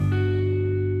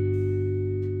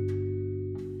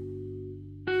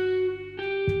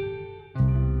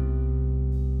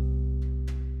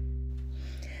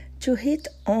To hit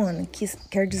on, que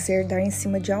quer dizer dar em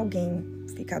cima de alguém,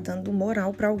 ficar dando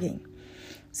moral pra alguém.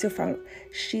 Se eu falo,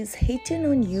 she's hitting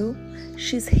on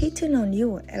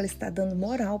you, ela está dando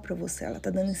moral pra você, ela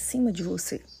está dando em cima de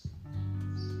você.